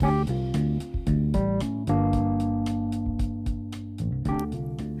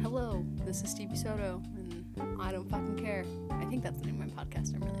think that's the name of my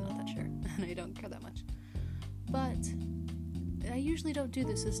podcast. I'm really not that sure, and I don't care that much. But I usually don't do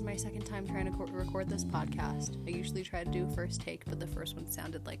this. This is my second time trying to record this podcast. I usually try to do a first take, but the first one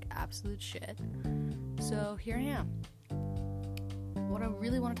sounded like absolute shit. So here I am. What I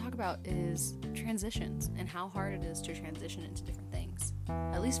really want to talk about is transitions and how hard it is to transition into different things.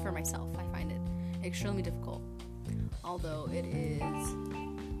 At least for myself, I find it extremely difficult. Although it is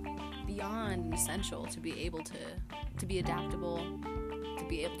beyond essential to be able to be adaptable, to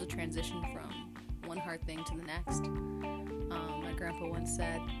be able to transition from one hard thing to the next. My grandpa once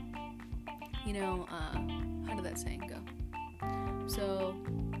said, how did that saying go? So,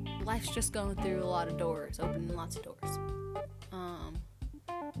 life's just going through a lot of doors, opening lots of doors.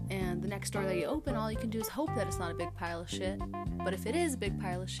 And the next door that you open, all you can do is hope that it's not a big pile of shit. But if it is a big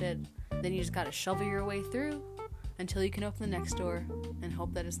pile of shit, then you just gotta shovel your way through until you can open the next door and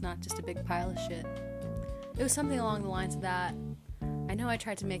hope that it's not just a big pile of shit. It was something along the lines of that. I know I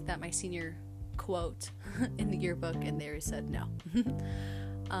tried to make that my senior quote in the yearbook, and they said no.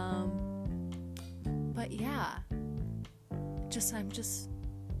 But yeah,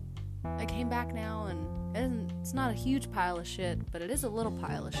 I came back now, and it's not a huge pile of shit, but it is a little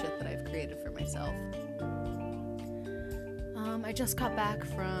pile of shit that I've created for myself. I just got back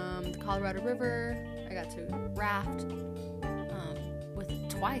from the Colorado River. I got to raft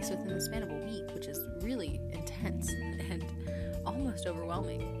twice within the span of a week, which is really intense and almost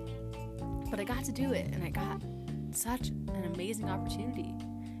overwhelming. But I got to do it, and I got such an amazing opportunity.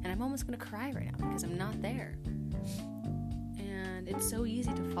 And I'm almost going to cry right now because I'm not there. And it's so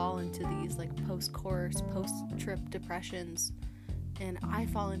easy to fall into these post-course, post-trip depressions. And I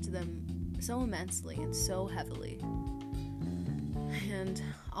fall into them so immensely and so heavily. And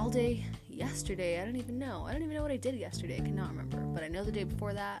all day yesterday, I don't even know what I did yesterday. I cannot remember. But I know the day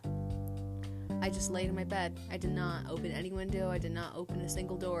before that, I just laid in my bed. I did not open any window. I did not open a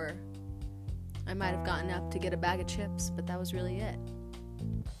single door. I might have gotten up to get a bag of chips, but that was really it.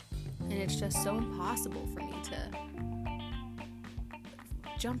 And it's just so impossible for me to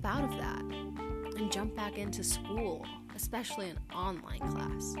jump out of that and jump back into school, especially an online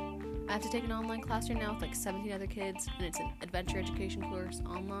class. I have to take an online class right now with 17 other kids, and it's an adventure education course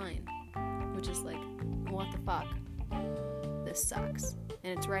online, which is what the fuck? This sucks.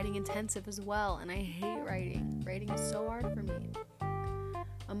 And it's writing intensive as well, and I hate writing. Writing is so hard for me.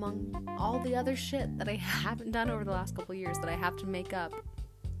 Among all the other shit that I haven't done over the last couple years that I have to make up.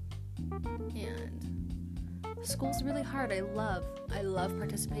 And school's really hard. I love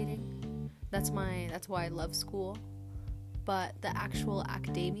participating. That's why I love school. But the actual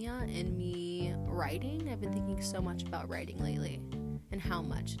academia and me writing, I've been thinking so much about writing lately and how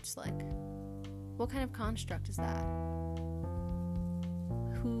much it's what kind of construct is that?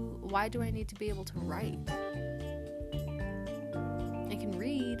 Why do I need to be able to write? I can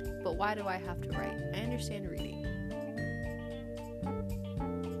read, but why do I have to write? I understand reading.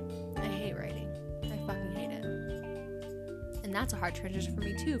 I hate writing. I fucking hate it. And that's a hard transition for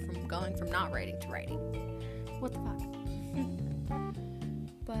me too, from going from not writing to writing. What the fuck?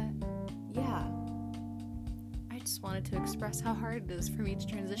 But yeah, I just wanted to express how hard it is for me to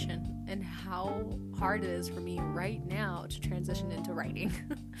transition and how hard it is for me right now to transition into writing.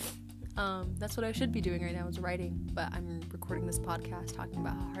 That's what I should be doing right now, is writing, but I'm recording this podcast talking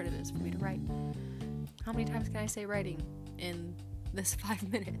about how hard it is for me to write. How many times can I say writing in this 5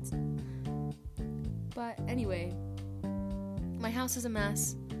 minutes? But anyway, my house is a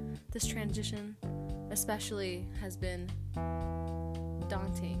mess. This transition especially has been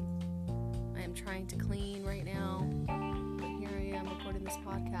daunting. I am trying to clean right now, but here I am recording this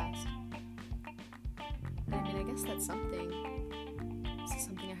podcast. And I guess that's something. This is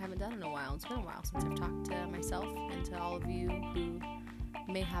something I haven't done in a while. It's been a while since I've talked to myself and to all of you who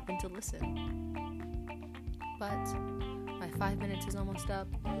may happen to listen. But my 5 minutes is almost up.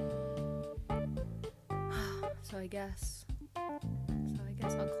 So I guess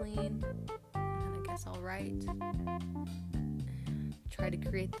I'll clean, and I guess I'll write. Try to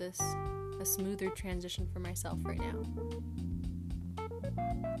create a smoother transition for myself right now.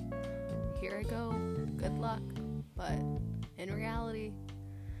 Here I go. Good luck. But in reality,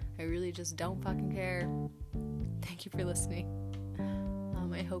 I really just don't fucking care. Thank you for listening.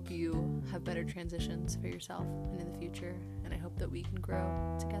 I hope you have better transitions for yourself and in the future, and I hope that we can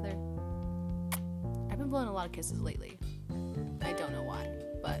grow together. I've been blowing a lot of kisses lately. I don't know why,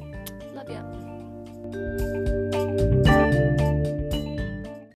 but love ya.